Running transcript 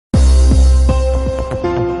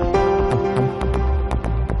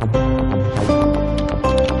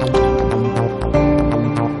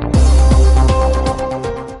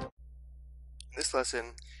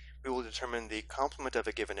lesson, we will determine the complement of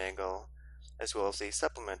a given angle, as well as the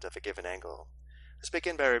supplement of a given angle. Let's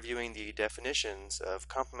begin by reviewing the definitions of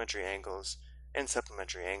complementary angles and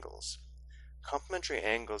supplementary angles. Complementary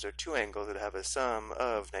angles are two angles that have a sum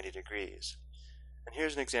of 90 degrees. And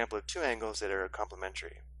here's an example of two angles that are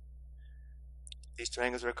complementary. These two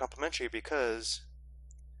angles are complementary because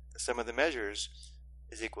the sum of the measures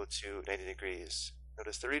is equal to 90 degrees.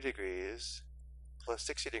 Notice 30 degrees plus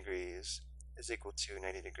 60 degrees is equal to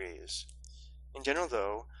 90 degrees. In general,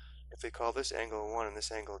 though, if we call this angle 1 and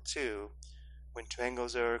this angle 2, when two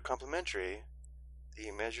angles are complementary,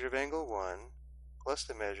 the measure of angle 1 plus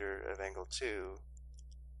the measure of angle 2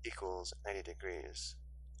 equals 90 degrees.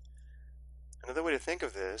 Another way to think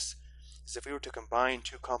of this is if we were to combine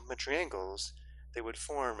two complementary angles, they would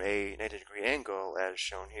form a 90-degree angle as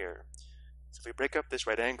shown here. So if we break up this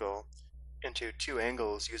right angle into two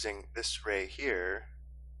angles using this ray here,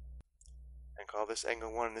 and call this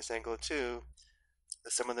angle 1 and this angle 2,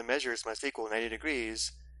 the sum of the measures must equal 90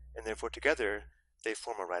 degrees, and therefore together they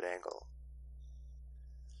form a right angle.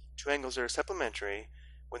 Two angles are supplementary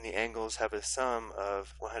when the angles have a sum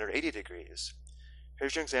of 180 degrees.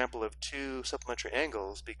 Here's an example of two supplementary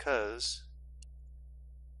angles because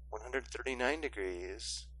 139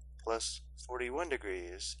 degrees plus 41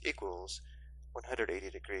 degrees equals 180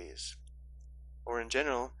 degrees. Or in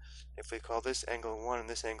general, if we call this angle 1 and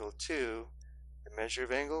this angle 2, the measure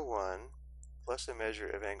of angle 1 plus the measure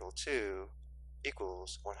of angle 2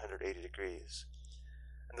 equals 180 degrees.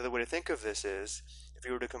 Another way to think of this is, if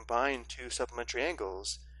you were to combine two supplementary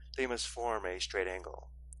angles, they must form a straight angle.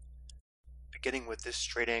 Beginning with this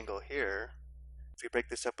straight angle here, if we break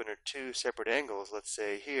this up into two separate angles, let's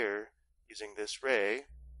say here, using this ray,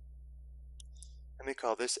 and we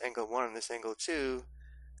call this angle 1 and this angle 2,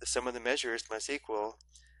 the sum of the measures must equal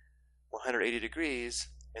 180 degrees,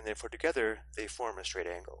 and therefore together they form a straight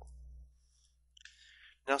angle.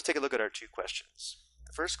 Now let's take a look at our two questions.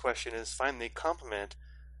 The first question is, find the complement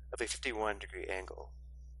of a 51-degree angle.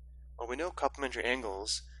 Well, we know complementary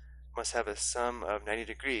angles must have a sum of 90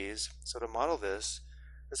 degrees, so to model this,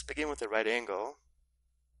 let's begin with a right angle.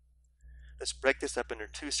 Let's break this up into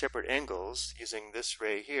two separate angles using this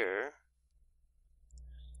ray here.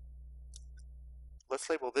 Let's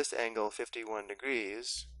label this angle 51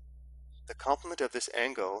 degrees. The complement of this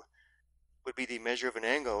angle would be the measure of an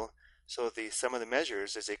angle, so the sum of the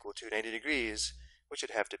measures is equal to 90 degrees, which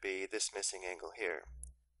would have to be this missing angle here.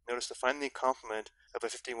 Notice to find the complement of a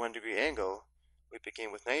 51-degree angle, we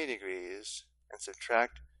begin with 90 degrees and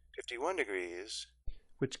subtract 51 degrees,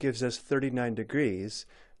 which gives us 39 degrees.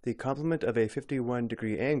 The complement of a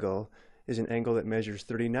 51-degree angle is an angle that measures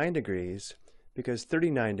 39 degrees, because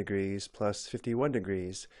 39 degrees plus 51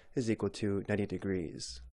 degrees is equal to 90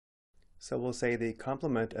 degrees. So we'll say the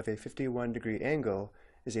complement of a 51-degree angle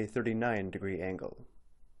is a 39-degree angle.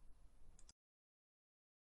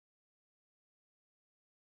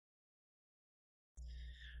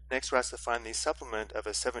 Next, we're asked to find the supplement of a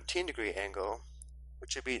 17-degree angle,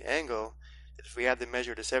 which would be an angle that if we add the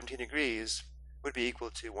measure to 17 degrees, would be equal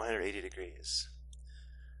to 180 degrees.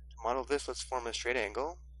 To model this, let's form a straight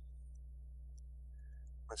angle.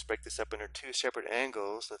 Let's break this up into two separate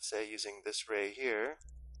angles, let's say using this ray here.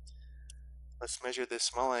 Let's measure this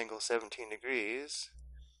small angle 17 degrees.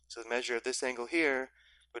 So the measure of this angle here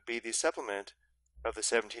would be the supplement of the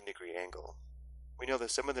 17-degree angle. We know the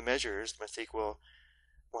sum of the measures must equal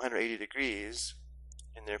 180 degrees,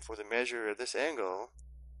 and therefore the measure of this angle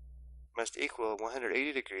must equal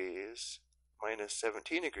 180 degrees minus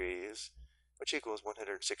 17 degrees, which equals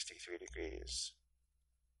 163 degrees.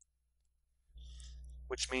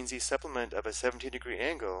 Which means the supplement of a 17-degree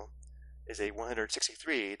angle is a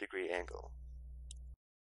 163-degree angle.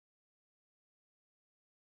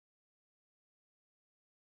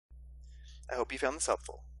 I hope you found this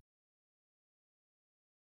helpful.